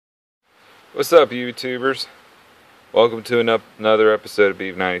What's up, YouTubers? Welcome to another episode of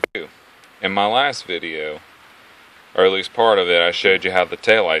Beef 92. In my last video, or at least part of it, I showed you how the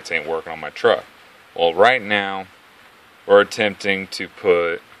taillights ain't working on my truck. Well, right now, we're attempting to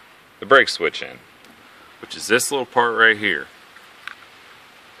put the brake switch in, which is this little part right here.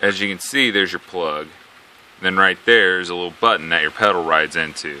 As you can see, there's your plug. Then right there is a little button that your pedal rides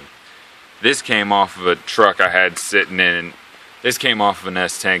into. This came off of a truck I had sitting in. This came off of an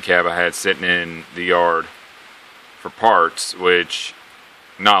S10 cab I had sitting in the yard for parts, which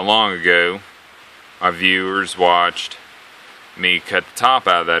not long ago my viewers watched me cut the top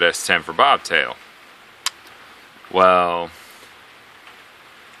out of that S10 for bobtail. Well,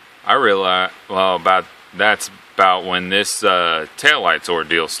 I realized, that's about when this taillights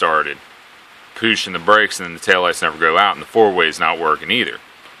ordeal started. Pushing the brakes and then the taillights never go out and the four-way's not working either.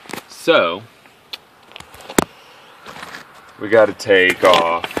 So, we got to take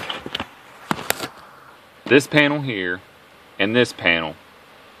off this panel here and this panel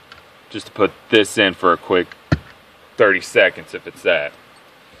just to put this in for a quick 30 seconds if it's that.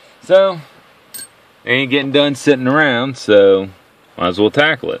 So, it ain't getting done sitting around, so might as well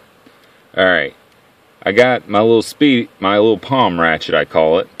tackle it. Alright, I got my little palm ratchet, I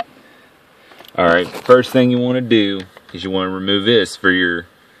call it. Alright, first thing you want to do is you want to remove this for your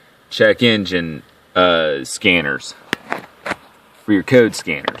check engine scanners, for your code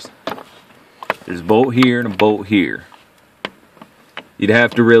scanners. There's a bolt here and a bolt here. You'd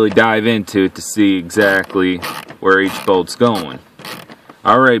have to really dive into it to see exactly where each bolt's going.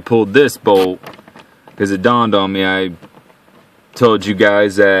 I already pulled this bolt because it dawned on me. I told you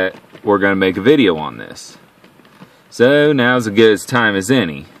guys that we're going to make a video on this. So now's as good a time as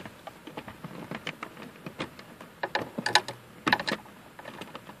any.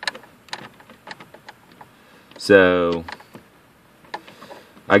 So,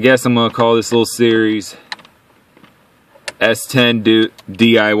 I guess I'm going to call this little series S10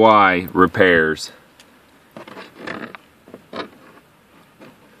 DIY repairs.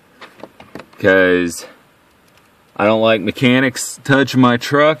 Because I don't like mechanics touching my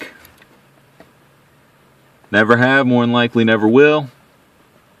truck. Never have, more than likely never will.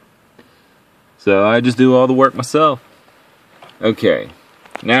 So I just do all the work myself. Okay,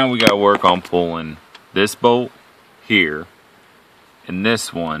 now we got to work on pulling this bolt here and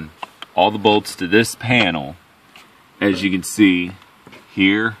this one, all the bolts to this panel, as you can see,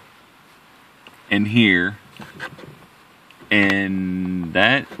 here and here, and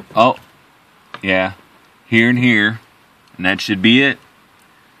that, oh yeah, here and here, and that should be it.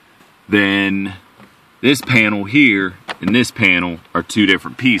 Then this panel here and this panel are two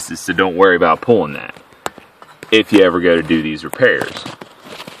different pieces, so don't worry about pulling that if you ever go to do these repairs.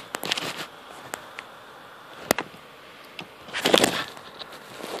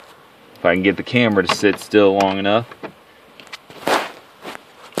 If I can get the camera to sit still long enough.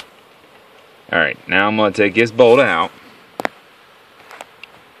 Alright, now I'm going to take this bolt out.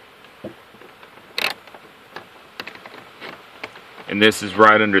 And this is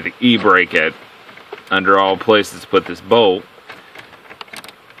right under the E-brake under all places to put this bolt.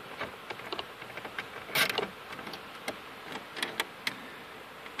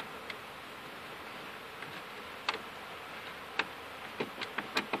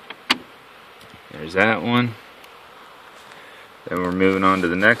 There's that one. Then we're moving on to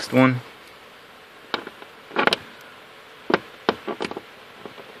the next one.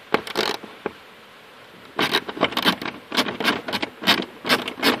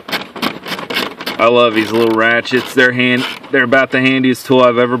 I love these little ratchets. They're about the handiest tool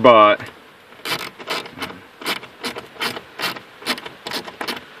I've ever bought.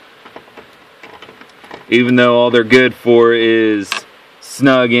 Even though all they're good for is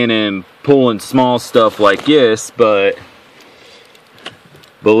snugging and pulling small stuff like this, but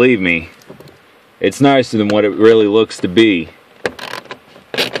believe me, it's nicer than what it really looks to be.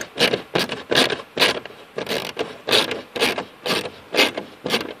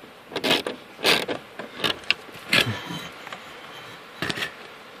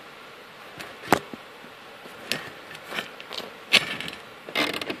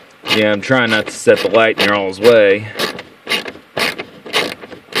 Yeah, I'm trying not to set the light in your all's way.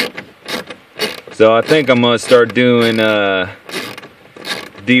 So I think I'm going to start doing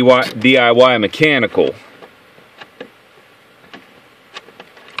DIY mechanical.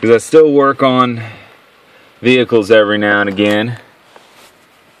 Because I still work on vehicles every now and again.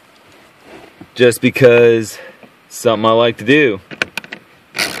 Just because it's something I like to do.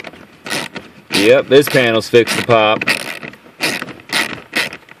 Yep, this panel's fixed to pop.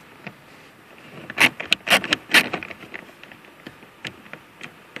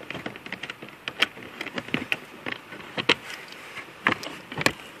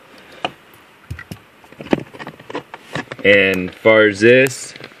 And as far as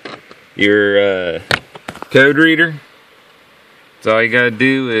this, your code reader, so all you gotta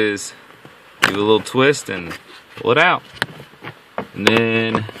do is give it a little twist and pull it out. And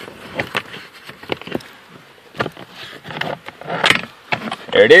then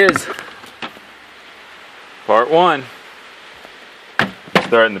there it is. Part 1.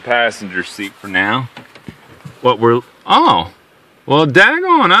 Start in the passenger seat for now. Oh, well,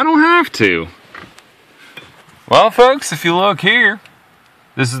 daggone, I don't have to. Well, folks, if you look here,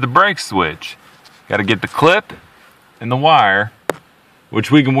 this is the brake switch. Got to get the clip and the wire,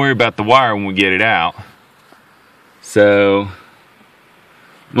 which we can worry about the wire when we get it out. So,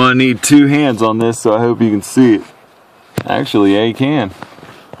 I'm going to need 2 hands on this, so I hope you can see it. Actually, yeah, you can.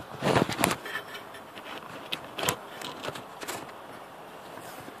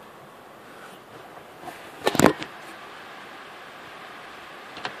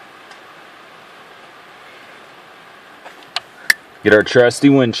 Get our trusty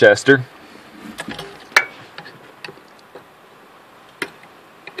Winchester.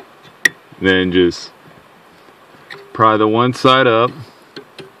 Then just pry the one side up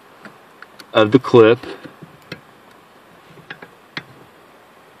of the clip.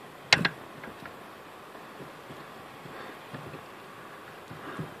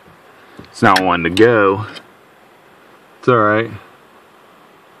 It's not wanting to go. It's alright.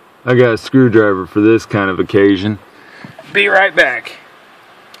 I got a screwdriver for this kind of occasion. Be right back.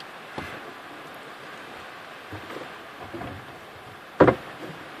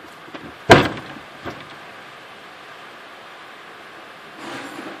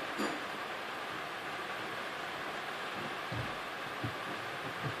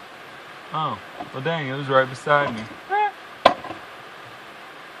 Oh, well dang, it was right beside me.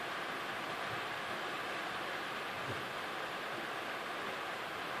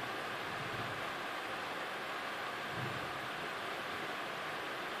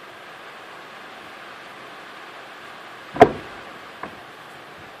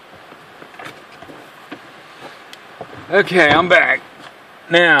 Okay, I'm back.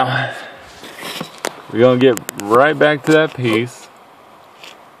 Now, we're gonna get right back to that piece.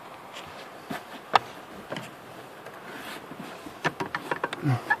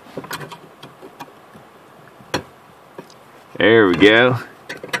 There we go.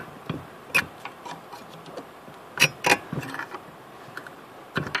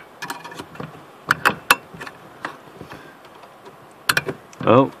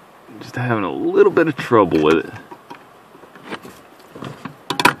 Oh, just having a little bit of trouble with it.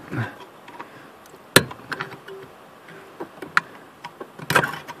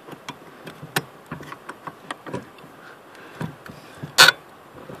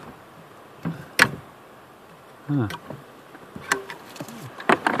 Huh.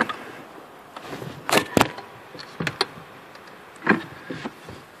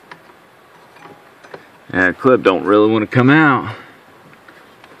 Yeah, clip don't really want to come out,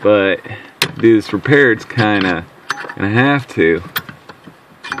 but to do this repair, it's kinda gonna have to.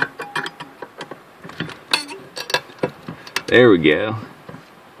 There we go.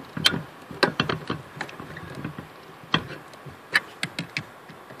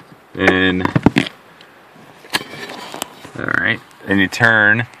 And alright, then you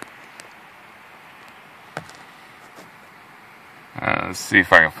turn. Let's see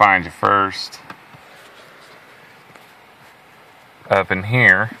if I can find you first. Up in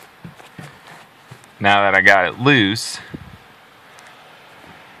here. Now that I got it loose,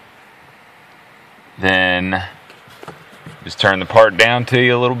 then just turn the part down to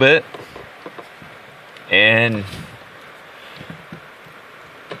you a little bit, and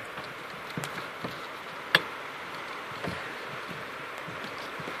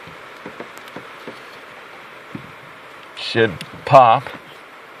should pop,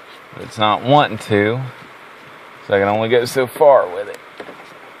 but it's not wanting to, so I can only go so far with it.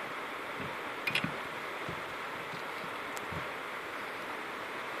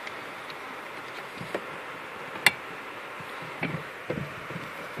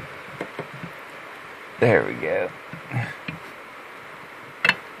 There we go.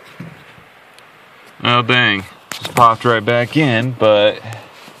 Oh dang, just popped right back in, but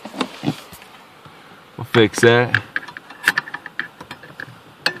we'll fix that.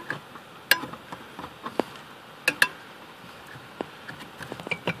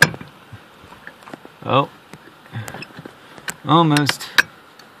 Oh, almost.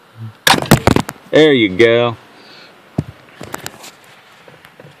 There you go.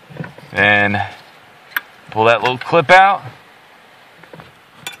 And pull that little clip out.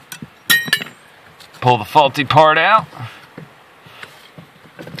 Pull the faulty part out.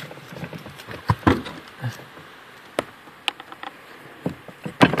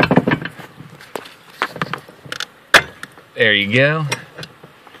 There you go.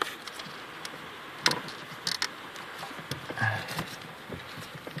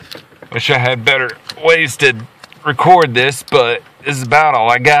 Wish I had better ways to record this, but this is about all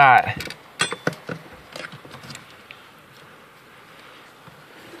I got.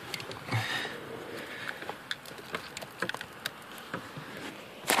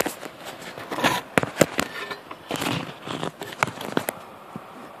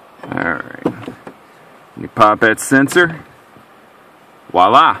 Alright. You pop that sensor.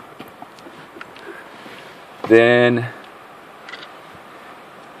 Voila. Then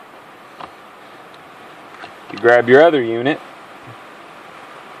you grab your other unit.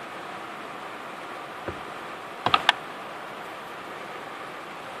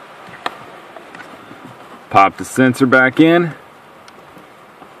 Pop the sensor back in.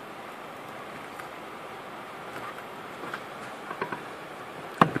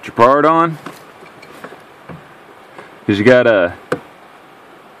 Put your part on. Because you got a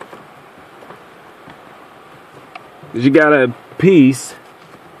piece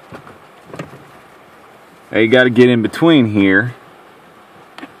that you got to get in between here.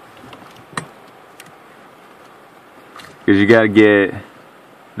 Because you got to get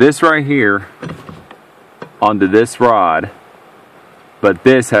this right here onto this rod, but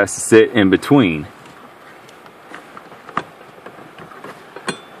this has to sit in between.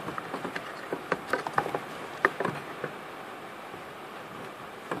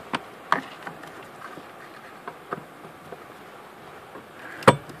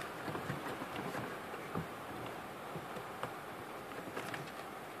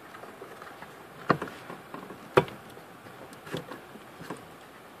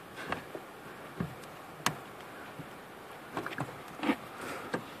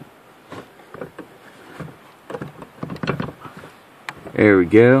 There we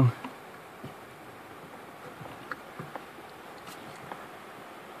go.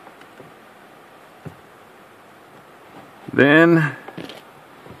 Then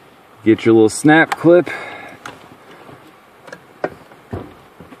get your little snap clip.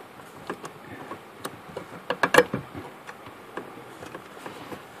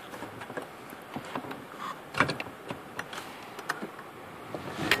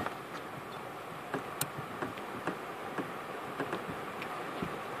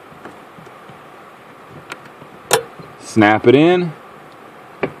 Snap it in.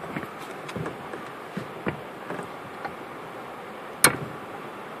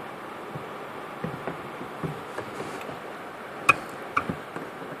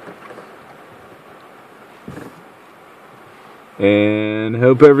 And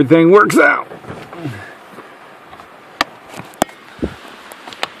hope everything works out.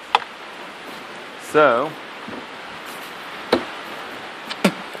 So,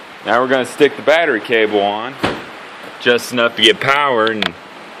 now we're going to stick the battery cable on. Just enough to get power and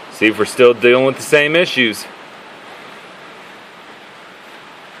see if we're still dealing with the same issues.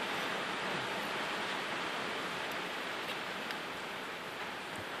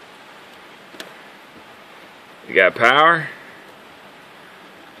 You got power.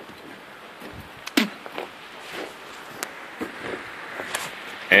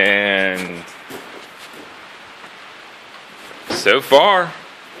 And so far,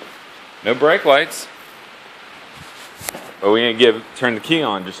 no brake lights. But we ain't turn the key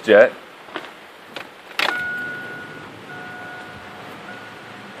on just yet.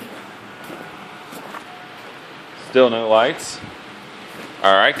 Still no lights.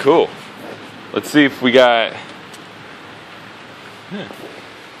 Alright, cool. Let's see if we got...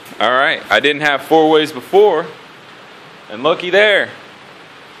 Alright, I didn't have four ways before. And looky there.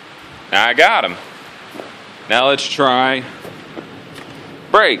 Now I got them. Now let's try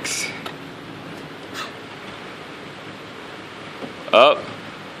brakes. Up.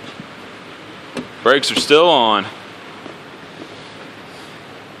 Brakes are still on.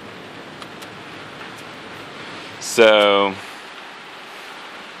 So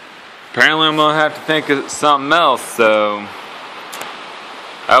apparently I'm gonna have to think of something else. So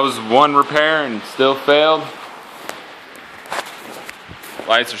that was one repair and still failed.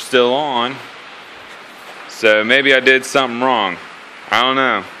 Lights are still on. So maybe I did something wrong. I don't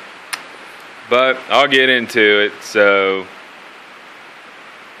know. But I'll get into it. So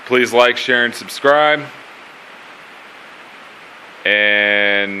please like, share, and subscribe.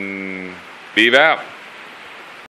 And beeve out.